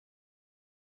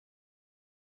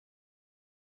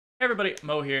Hey everybody,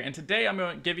 Mo here, and today I'm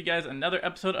going to give you guys another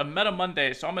episode of Meta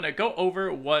Monday. So I'm going to go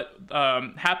over what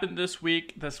happened this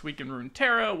week in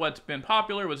Runeterra, what's been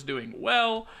popular, what's doing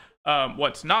well,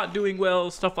 what's not doing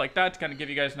well, stuff like that, to kind of give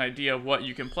you guys an idea of what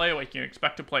you can play, what you can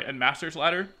expect to play in Masters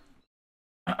Ladder.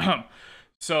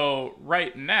 So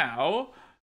right now,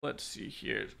 let's see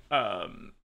here.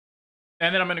 And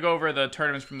then I'm going to go over the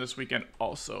tournaments from this weekend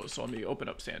also. So let me open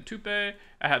up Santupe.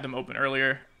 I had them open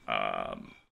earlier.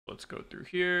 Let's go through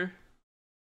here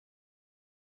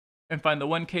and find the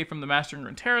 1K from the Mastering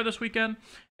Runeterra this weekend.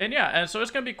 And yeah, and so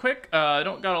it's going to be quick. I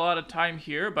don't got a lot of time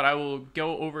here, but I will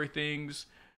go over things.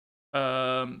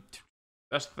 That's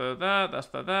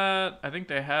that. I think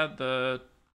they had the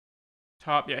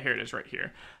top. Yeah, here it is right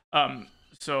here.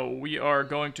 So we are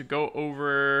going to go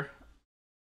over...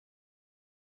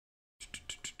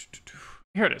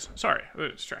 Here it is. Sorry, I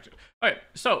was distracted. Okay,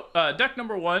 so deck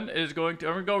number one is I'm going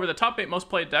to go over the top 8 most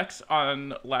played decks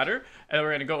on ladder, and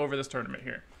we're going to go over this tournament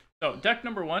here. So deck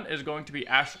number one is going to be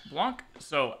Ashe LeBlanc.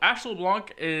 So Ashe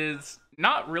LeBlanc is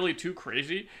not really too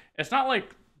crazy. It's not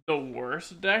like the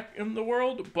worst deck in the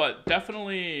world, but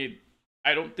definitely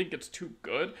I don't think it's too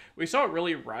good. We saw it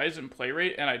really rise in play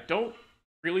rate, and I don't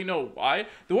really know why.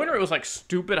 The win rate was like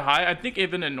stupid high. I think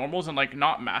even in normals and like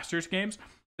not Masters games,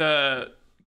 the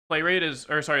win rate is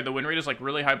like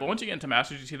really high, but once you get into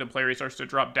Masters, you see the play rate starts to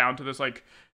drop down to this like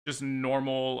just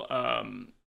normal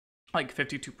like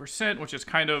 52%, which is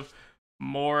kind of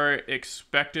more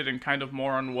expected and kind of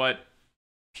more on what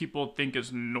people think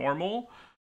is normal.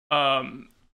 Yeah,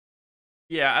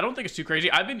 I don't think it's too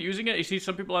crazy. I've been using it. You see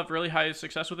some people have really high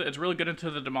success with it. It's really good into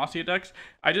the Demacia decks.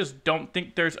 I just don't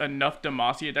think there's enough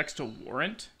Demacia decks to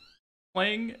warrant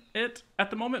playing it at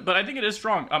the moment, but I think it is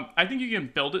strong. I think you can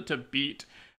build it to beat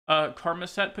Karma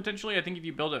Set potentially. I think if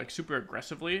you build it like super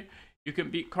aggressively, you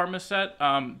can beat Karma Set,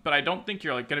 but I don't think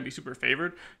you're like gonna be super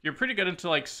favored. You're pretty good into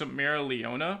like Samira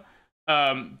Leona,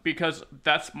 because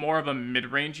that's more of a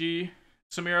mid-rangey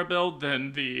Samira build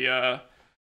than the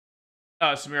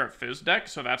Samira Fizz deck,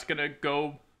 so that's gonna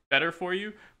go better for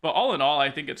you. But all in all,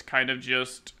 I think it's kind of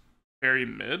just very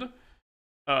mid.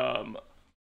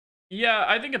 Yeah,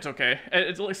 I think it's okay.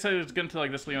 It's like said it's good into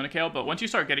like this Leona Kale, but once you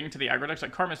start getting into the aggro decks,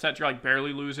 like Karma Set, you're like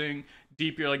barely losing.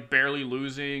 Deep, you're like barely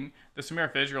losing. The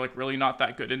Samira Fizz, you're like really not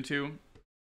that good into.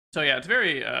 So yeah, it's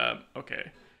very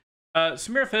okay.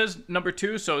 Samira Fizz number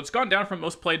 2, so it's gone down from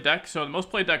most played deck. So the most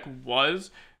played deck was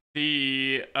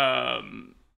the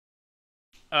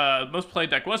most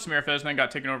played deck was Samira Fizz, and then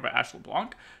got taken over by Ashe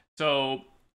LeBlanc. So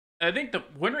I think the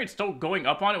win rate's still going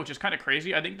up on it, which is kind of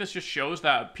crazy. I think this just shows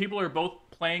that people are both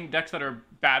playing decks that are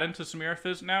bad into Samira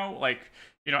Fizz now, like,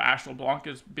 you know, Ashe LeBlanc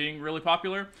is being really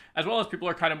popular, as well as people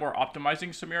are kind of more optimizing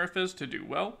Samira Fizz to do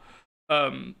well.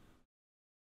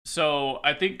 So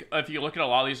I think if you look at a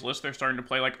lot of these lists, they're starting to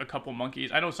play like a couple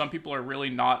monkeys. I know some people are really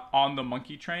not on the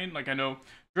monkey train. Like I know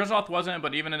Drizoth wasn't,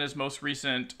 but even in his most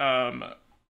recent Gauntlet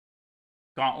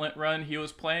run, he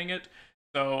was playing it.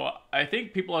 So I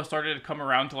think people have started to come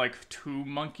around to like 2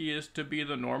 monkeys to be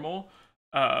the normal.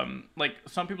 Like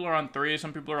some people are on 3,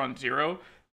 some people are on 0.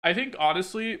 I think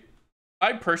honestly,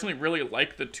 I personally really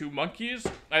like the 2 monkeys.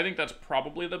 I think that's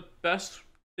probably the best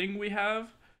thing we have.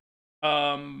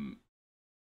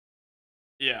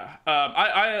 Yeah,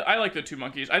 I like the 2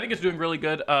 monkeys. I think it's doing really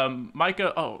good.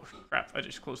 Micah, oh crap, I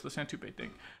just closed the Santupe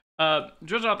thing.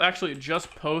 Drizoth actually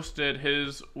just posted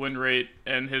his win rate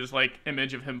and his like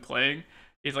image of him playing.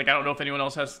 He's like, I don't know if anyone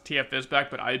else has TF Fizz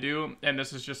back, but I do. And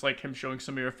this is just like him showing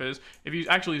Samira Fizz. If you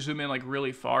actually zoom in like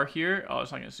really far here, oh,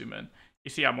 it's not gonna zoom in.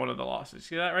 You see I'm one of the losses.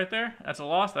 See that right there? That's a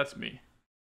loss. That's me.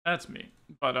 That's me.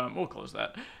 But we'll close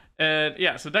that. And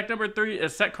yeah, so deck number 3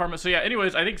 is Set Karma. So yeah,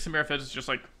 anyways, I think Samira Fizz is just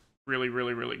like really,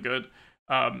 really, really good.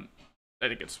 I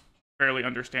think it's fairly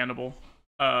understandable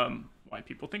why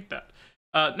people think that.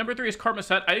 Number 3 is Karma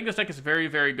Set. I think this deck is very,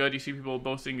 very good. You see people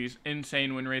boasting these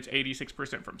insane win rates,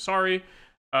 86% from Sorry.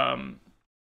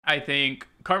 I think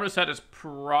Karma Set is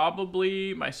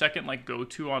probably my second like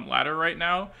go-to on ladder right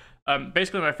now.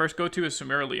 Basically my first go-to is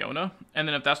Samira Leona, and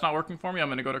then if that's not working for me, I'm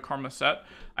going to go to Karma Set.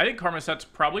 I think Karma Set's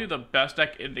probably the best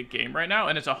deck in the game right now,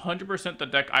 and it's 100% the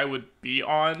deck I would be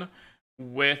on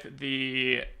with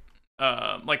the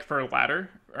like for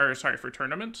ladder, or sorry, for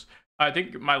tournaments. I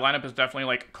think my lineup is definitely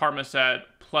like Karma Set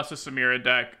plus a Samira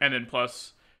deck, and then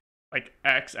plus like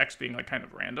X being like kind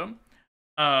of random.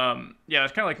 Yeah,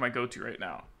 that's kind of like my go-to right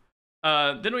now.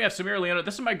 Then we have Samira Leona.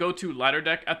 This is my go-to ladder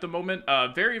deck at the moment.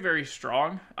 Very, very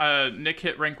strong. Nick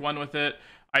hit rank 1 with it.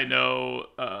 I know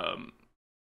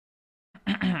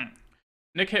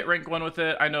Nick hit rank 1 with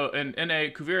it. I know in NA,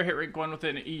 Kuvira hit rank 1 with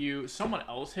it in EU. Someone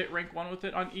else hit rank 1 with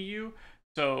it on EU.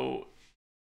 So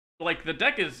like the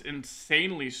deck is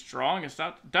insanely strong. It's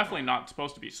not definitely not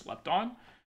supposed to be slept on.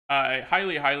 I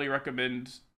highly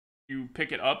recommend you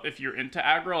pick it up if you're into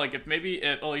aggro. Like if maybe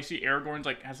you see Aragorn's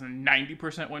like has a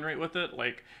 90% win rate with it.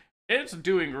 Like it's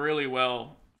doing really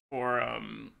well for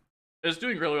it's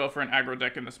doing really well for an aggro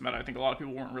deck in this meta. I think a lot of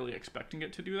people weren't really expecting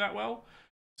it to do that well.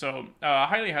 So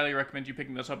highly recommend you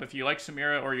picking this up if you like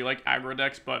Samira or you like aggro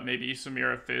decks, but maybe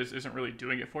Samira Fizz isn't really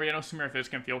doing it for you. I know Samira Fizz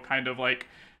can feel kind of like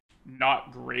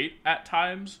not great at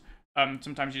times.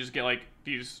 Sometimes you just get like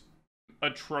these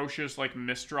atrocious like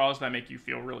misdraws that make you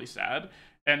feel really sad,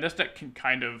 and this deck can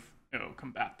kind of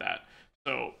combat that.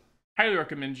 So highly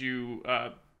recommend you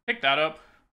pick that up.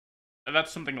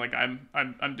 That's something like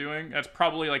I'm doing. That's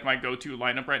probably like my go-to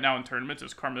lineup right now in tournaments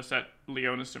is Karma Set,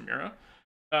 Leona, Samira.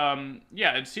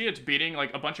 Yeah, and see it's beating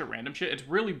like a bunch of random shit. It's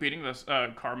really beating this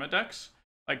Karma decks.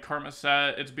 Like Karma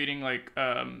Set, it's beating like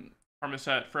Karma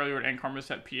Set Freljord and Karma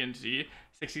Set PNZ.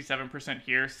 67%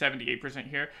 here, 78%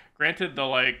 here. Granted, the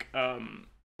like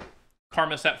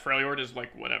Karma Set Freljord is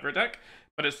like whatever deck,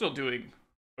 but it's still doing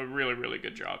a really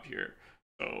good job here.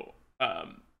 So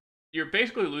you're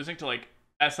basically losing to like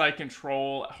SI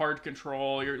control, hard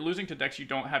control. You're losing to decks you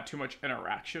don't have too much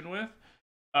interaction with.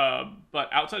 But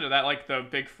outside of that, like the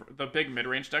big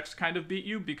mid-range decks kind of beat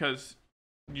you because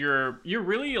you're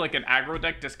really like an aggro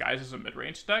deck disguised as a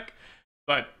mid-range deck.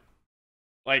 But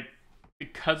like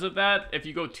because of that, if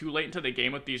you go too late into the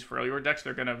game with these Freljord decks,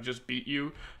 they're gonna just beat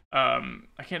you.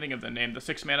 I can't think of the name. The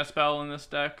 6 mana spell in this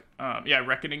deck. Yeah,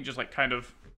 Reckoning just like kind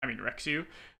of wrecks you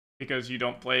because you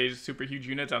don't play super huge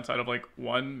units outside of like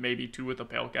 1, maybe 2 with a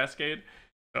Pale Cascade.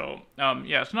 So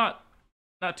yeah, it's not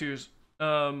too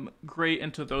great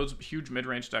into those huge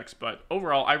mid-range decks, but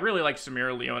overall I really like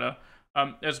Samira Leona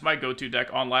as my go-to deck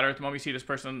on ladder. At the moment, we see this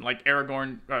person like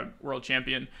Aragorn, world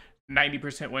champion,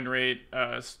 90% win rate,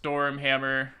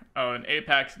 Stormhammer, and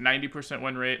Apex, 90%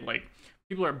 win rate. Like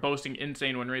people are boasting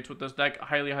insane win rates with this deck.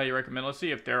 Highly recommend. Let's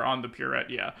see if they're on the Purette.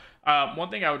 Yeah. One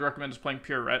thing I would recommend is playing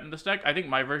Purette in this deck. I think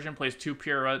my version plays 2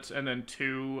 Purettes and then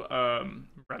 2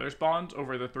 Brothers Bonds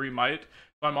over the 3 Might.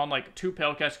 So I'm on like 2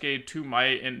 Pale Cascade, 2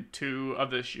 Might, and 2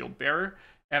 of the Shield Bearer.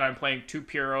 And I'm playing 2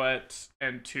 Pirouettes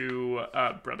and 2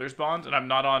 Brothers Bonds. And I'm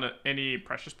not on any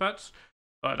Precious Pets.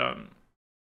 But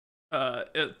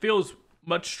it feels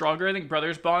much stronger. I think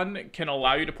Brothers Bond can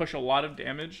allow you to push a lot of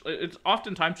damage. It's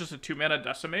oftentimes just a 2 mana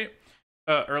Decimate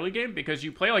early game because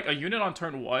you play like a unit on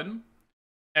turn 1.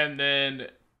 And then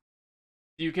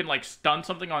you can like stun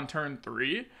something on turn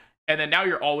 3. And then now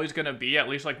you're always going to be at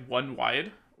least like 1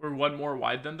 wide. Or 1 more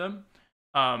wide than them.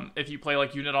 If you play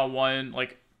like unit on 1,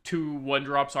 like 2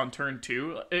 1-drops on turn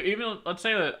 2. Even let's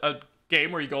say a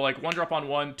game where you go like 1-drop on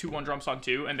 1, 2 1-drops on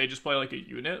 2, and they just play like a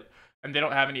unit, and they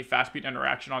don't have any fast speed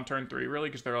interaction on turn 3 really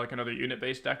because they're like another unit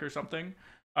based deck or something.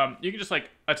 You can just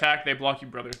like attack, they block you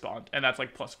Brothers Bond, and that's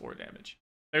like +4 damage.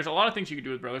 There's a lot of things you can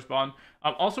do with Brothers Bond.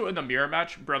 Also in the mirror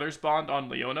match, Brothers Bond on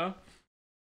Leona.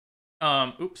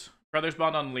 Brothers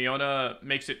Bond on Leona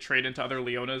makes it trade into other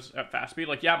Leonas at fast speed.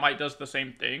 Like, yeah, Might does the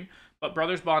same thing, but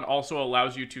Brothers Bond also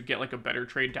allows you to get, like, a better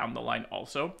trade down the line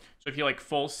also. So if you, like,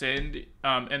 full Send,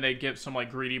 and they give some, like,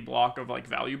 greedy block of, like,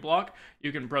 value block,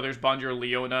 you can Brothers Bond your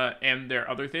Leona and their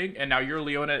other thing, and now your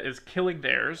Leona is killing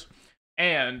theirs,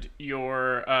 and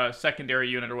your secondary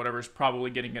unit or whatever is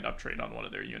probably getting an uptrade on one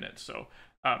of their units. So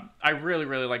I really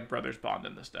like Brothers Bond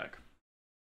in this deck.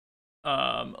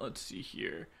 Let's see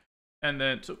here. And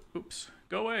then, so, oops,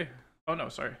 go away. Oh no,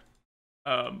 sorry.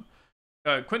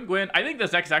 Quinn Gwyn, I think this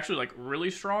deck is actually like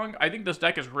really strong. I think this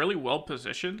deck is really well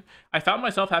positioned. I found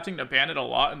myself having to ban it a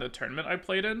lot in the tournament I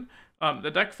played in.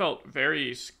 The deck felt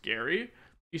very scary.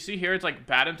 You see here, it's like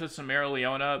bad into Samira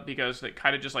Leona because it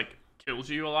kind of just like kills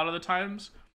you a lot of the times.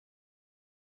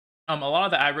 A lot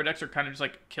of the aggro decks are kind of just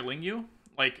like killing you.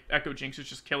 Like Echo Jinx is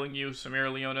just killing you.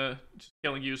 Samira Leona just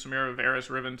killing you. Samira Varus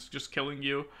Riven's just killing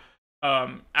you.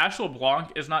 Ashe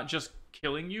LeBlanc is not just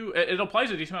killing you. It applies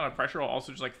a decent amount of pressure while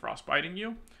also just like frostbiting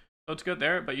you. So it's good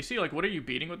there. But you see, like, what are you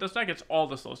beating with this deck? It's all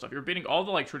the slow stuff. You're beating all the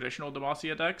like traditional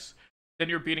Demacia decks. Then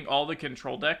you're beating all the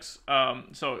control decks.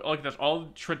 So like that's all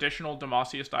traditional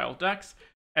Demacia style decks.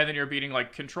 And then you're beating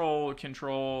like control.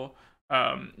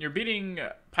 You're beating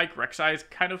Pike Rek'Sai,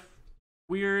 kind of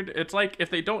weird. It's like if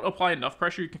they don't apply enough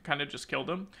pressure, you can kind of just kill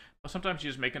them. But sometimes you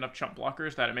just make enough chump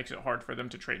blockers that it makes it hard for them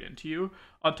to trade into you.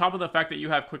 On top of the fact that you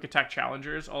have quick attack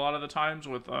challengers a lot of the times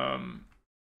with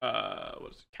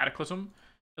Cataclysm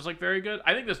is like very good.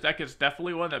 I think this deck is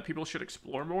definitely one that people should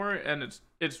explore more, and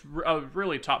it's a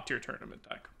really top tier tournament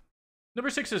deck. Number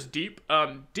 6 is Deep.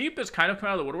 Deep is kind of come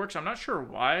out of the woodworks. I'm not sure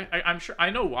why. I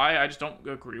know why. I just don't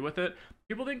agree with it.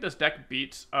 People think this deck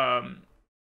beats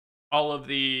all of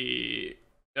the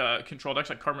control decks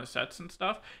like Karma Sets and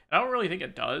stuff. And I don't really think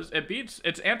it does.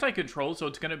 It's anti-control, so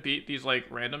it's gonna beat these like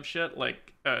random shit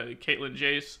like Caitlyn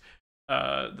Jace,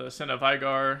 the Senna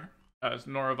Vigar,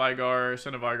 Nora Vigar,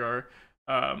 Senna Vigar,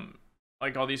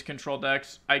 like all these control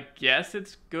decks. I guess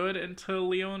it's good into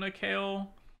Leona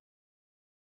Kayle.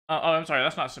 Oh, I'm sorry,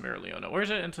 that's not Samira Leona. Where's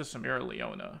it into Samira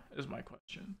Leona is my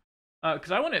question.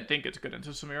 Because I wouldn't think it's good into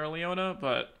Samira Leona,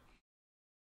 but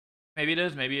maybe it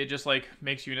is. Maybe it just like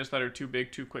makes units that are too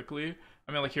big too quickly.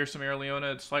 I mean, like here's Samira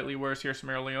Leona, it's slightly worse. Here's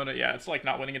Samira Leona, yeah, it's like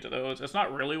not winning into those. It's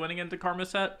not really winning into Karma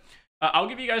Set. I'll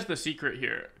give you guys the secret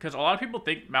here, because a lot of people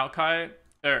think Maokai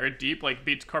or Deep like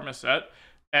beats Karma Set,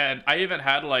 and I even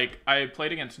had like I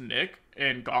played against Nick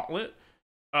in Gauntlet,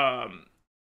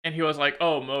 and he was like,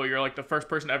 "Oh Mo, you're like the first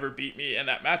person to ever beat me in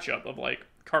that matchup of like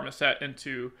Karma Set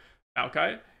into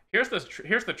Maokai." Here's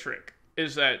the trick: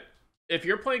 is that if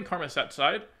you're playing Karma Set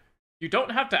side, you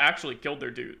don't have to actually kill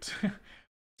their dudes.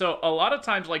 So a lot of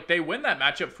times, like, they win that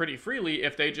matchup pretty freely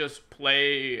if they just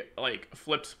play, like,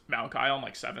 flipped Maokai on,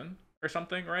 like, 7 or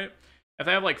something, right? If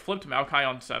they have, like, flipped Maokai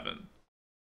on 7,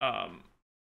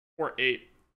 or 8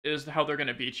 is how they're going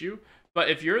to beat you. But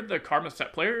if you're the Karma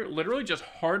Set player, literally just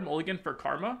hard mulligan for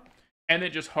Karma, and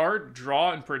then just hard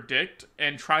draw and predict,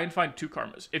 and try and find 2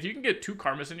 Karmas. If you can get 2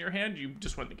 Karmas in your hand, you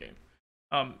just win the game.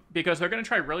 Because they're going to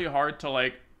try really hard to,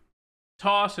 like,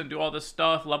 toss and do all this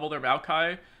stuff, level their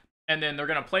Maokai, and then they're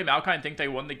going to play Maokai and think they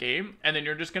won the game, and then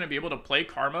you're just going to be able to play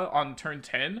Karma on turn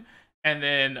 10, and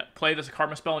then play this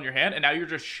Karma spell in your hand, and now you're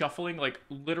just shuffling, like,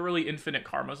 literally infinite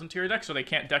Karmas into your deck, so they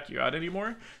can't deck you out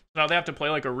anymore. So now they have to play,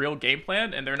 like, a real game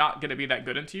plan, and they're not going to be that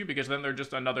good into you, because then they're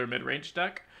just another mid-range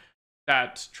deck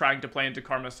that's trying to play into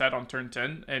Karma Set on turn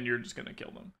 10, and you're just going to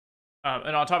kill them.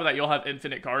 And on top of that, you'll have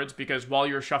infinite cards, because while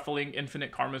you're shuffling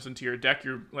infinite Karmas into your deck,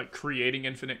 you're, like, creating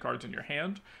infinite cards in your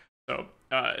hand. So,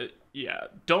 yeah,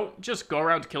 don't just go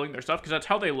around killing their stuff, because that's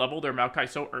how they level their Maokai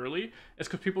so early. It's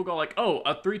because people go like, oh,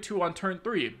 a 3-2 on turn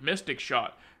 3, Mystic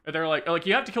Shot. And they're like,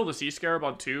 you have to kill the Sea Scarab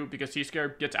on 2, because Sea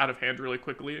Scarab gets out of hand really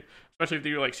quickly, especially if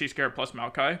you do, like, Sea Scarab plus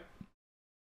Maokai.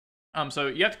 So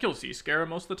you have to kill Sea Scarab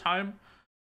most of the time,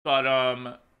 but,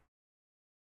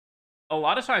 a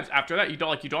lot of times after that, you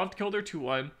don't have to kill their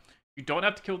 2-1, you don't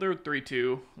have to kill their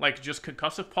 3-2, like, just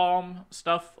concussive palm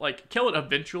stuff, like, kill it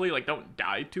eventually, like, don't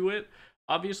die to it,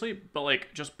 obviously, but,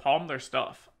 like, just palm their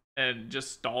stuff, and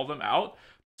just stall them out,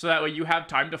 so that way you have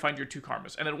time to find your 2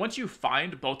 Karmas, and then once you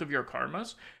find both of your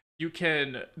Karmas, you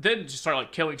can then just start,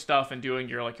 like, killing stuff and doing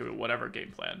your, like, your whatever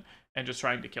game plan, and just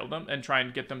trying to kill them, and try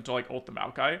and get them to, like, ult the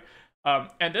Maokai.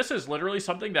 And this is literally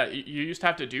something that you used to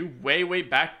have to do way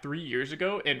back 3 years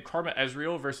ago in Karma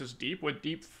Ezreal versus Deep, when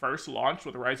Deep first launched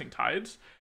with Rising Tides.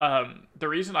 The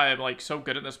reason I am, like, so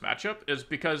good in this matchup is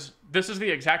because this is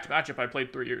the exact matchup I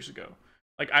played 3 years ago.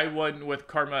 Like, I won with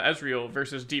Karma Ezreal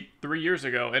versus Deep 3 years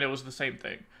ago, and it was the same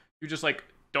thing. You just, like,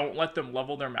 don't let them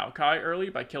level their Maokai early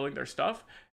by killing their stuff,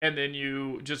 and then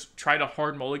you just try to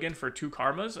hard mulligan for 2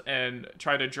 Karmas and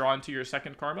try to draw into your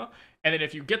second Karma. And then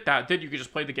if you get that, then you can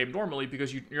just play the game normally,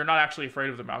 because you're not actually afraid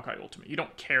of the Maokai ultimate. You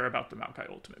don't care about the Maokai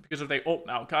ultimate, because if they ult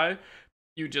Maokai,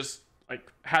 you just,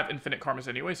 like, have infinite Karmas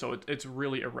anyway, so it's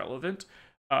really irrelevant.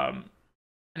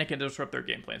 And it can disrupt their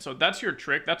game plan. So that's your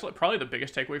trick. That's probably the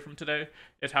biggest takeaway from today,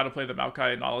 is how to play the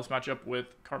Maokai and Nautilus matchup with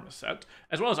Karma Set.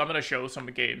 As well as I'm going to show some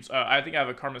games. I think I have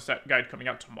a Karma Set guide coming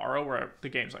out tomorrow, where the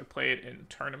games I played in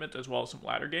tournament, as well as some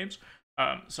ladder games.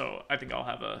 So I think I'll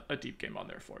have a deep game on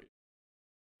there for you.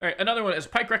 All right, another one is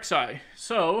Pyke Rek'Sai.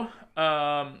 So,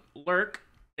 Lurk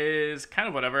is kind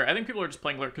of whatever. I think people are just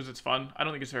playing Lurk because it's fun. I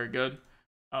don't think it's very good.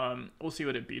 We'll see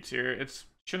what it beats here. It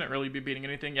shouldn't really be beating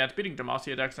anything. Yeah, it's beating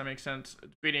Demacia decks, that makes sense.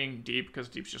 It's beating Deep, because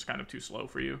Deep's just kind of too slow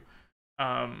for you.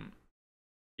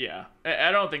 Yeah,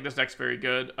 I don't think this deck's very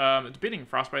good. It's beating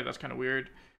Frostbite, that's kind of weird.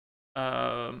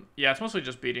 Yeah, it's mostly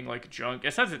just beating, like, junk.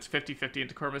 It says it's 50-50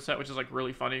 into Karma Set, which is, like,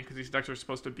 really funny, because these decks are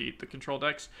supposed to beat the control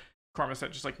decks. Karma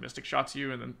Set just, like, Mystic Shots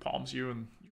you and then palms you and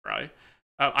you cry.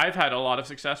 I've had a lot of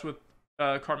success with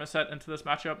Karma Set into this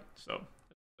matchup, so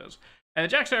it is. And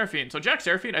Jack Seraphine. So Jack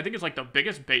Seraphine, I think, is, like, the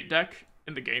biggest bait deck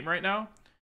in the game right now.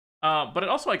 But it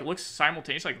also, like, looks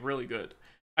simultaneously, like, really good.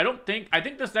 I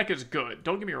think this deck is good.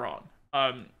 Don't get me wrong.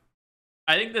 I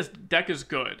think this deck is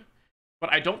good,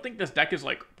 but I don't think this deck is,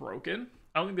 like, broken.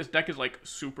 I don't think this deck is, like,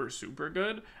 super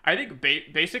good. I think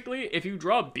basically, if you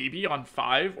draw BB on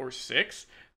 5 or 6,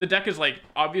 the deck is, like,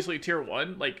 obviously tier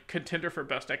 1, like, contender for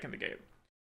best deck in the game.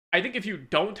 I think if you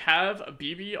don't have a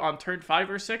BB on turn 5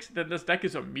 or 6, then this deck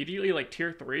is immediately, like,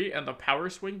 tier 3, and the power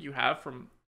swing you have from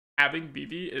having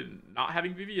BB and not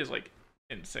having BB is, like,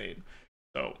 insane.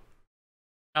 So,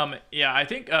 yeah, I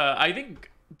think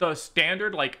the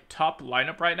standard like top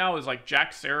lineup right now is like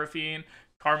Jack Seraphine,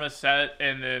 Karma Set,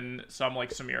 and then some like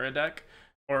Samira deck,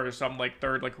 or some like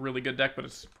third like really good deck, but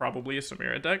it's probably a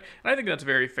Samira deck. And I think that's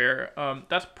very fair.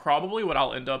 That's probably what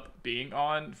I'll end up being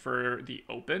on for the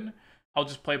Open. I'll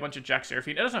just play a bunch of Jack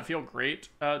Seraphine. It doesn't feel great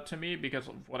to me because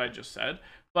of what I just said,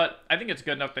 but I think it's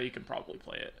good enough that you can probably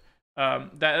play it.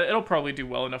 That it'll probably do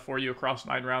well enough for you across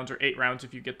 9 rounds or 8 rounds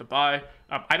if you get the buy.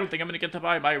 I don't think I'm going to get the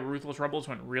buy. My Ruthless Rumbles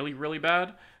went really, really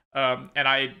bad. And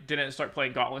I didn't start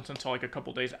playing Gauntlets until like a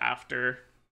couple days after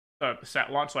the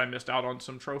set launch, so I missed out on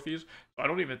some trophies. So I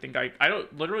don't even think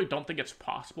literally don't think it's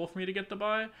possible for me to get the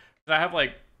buy. I have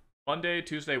like Monday,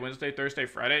 Tuesday, Wednesday, Thursday,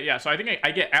 Friday. Yeah, so I think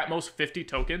I get at most 50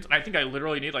 tokens, and I think I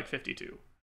literally need like 52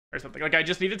 or something. Like I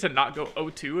just needed to not go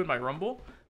 0-2 in my Rumble.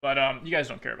 But you guys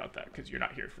don't care about that because you're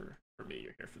not here for me.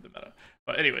 You're here for the meta.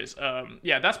 But anyways,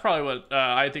 yeah, that's probably what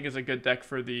I think is a good deck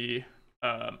for the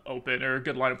Open, or a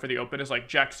good lineup for the Open, is like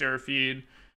Jack Seraphine,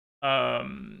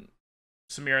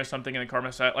 Samira something, and then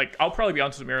Karma Set. Like I'll probably be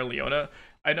on Samira Leona.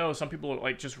 I know some people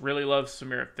like just really love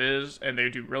Samira Fizz and they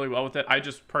do really well with it. I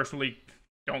just personally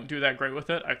don't do that great with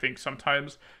it. I think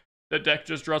sometimes the deck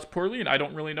just draws poorly, and I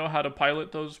don't really know how to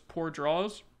pilot those poor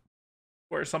draws.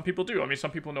 Where some people do. I mean,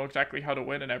 some people know exactly how to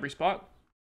win in every spot.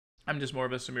 I'm just more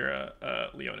of a Samira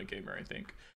Leona gamer, I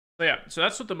think. So yeah, so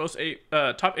that's what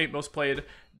the top 8 most played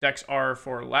decks are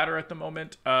for ladder at the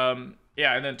moment.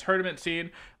 Yeah, and then tournament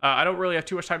scene. I don't really have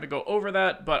too much time to go over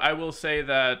that, but I will say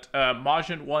that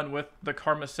Majin won with the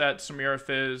Karma Set, Samira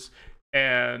Fizz,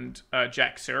 and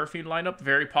Jack Seraphine lineup.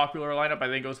 Very popular lineup. I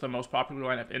think it was the most popular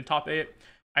lineup in top 8.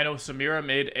 I know Samira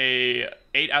made a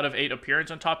 8 out of 8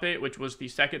 appearance on top 8, which was the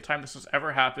second time this has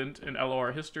ever happened in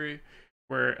LoR history,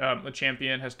 where the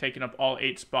champion has taken up all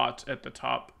 8 spots at the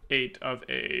top 8 of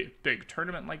a big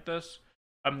tournament like this.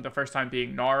 The first time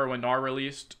being Gnar, when Gnar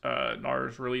released,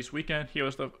 Gnar's release weekend. He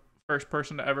was the first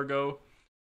person to ever go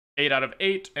 8 out of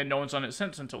 8, and no one's done it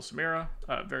since until Samira.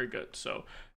 Very good. So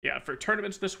yeah, for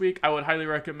tournaments this week, I would highly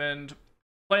recommend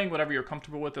playing whatever you're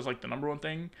comfortable with is like the number one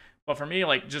thing. But for me,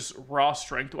 like just raw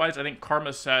strength wise, I think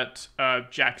Karma Set,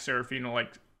 Jack Seraphine,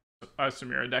 like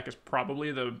Samira deck is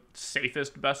probably the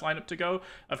safest, best lineup to go.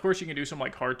 Of course, you can do some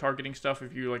like hard targeting stuff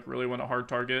if you like really want to hard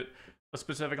target a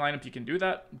specific lineup. You can do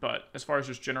that, but as far as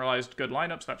just generalized good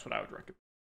lineups, that's what I would recommend,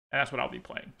 and that's what I'll be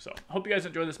playing. So I hope you guys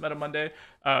enjoy this Meta Monday.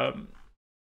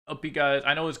 Hope you guys.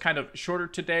 I know it's kind of shorter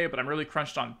today, but I'm really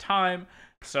crunched on time.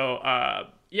 So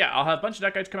yeah, I'll have a bunch of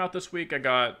deck guides come out this week. I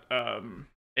got I'm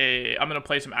gonna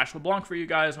play some Ashe LeBlanc for you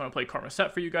guys. I'm gonna play Karma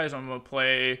Set for you guys. I'm gonna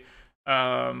play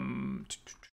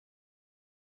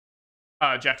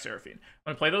Jack Seraphine.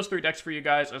 I'm gonna play those 3 decks for you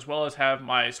guys, as well as have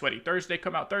my Sweaty Thursday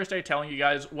come out Thursday, telling you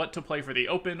guys what to play for the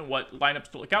Open, what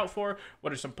lineups to look out for,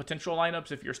 what are some potential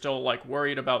lineups if you're still like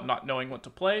worried about not knowing what to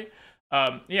play.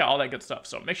 Yeah, all that good stuff.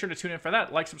 So make sure to tune in for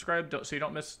that. Like, subscribe so you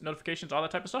don't miss notifications, all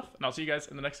that type of stuff. And I'll see you guys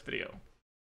in the next video.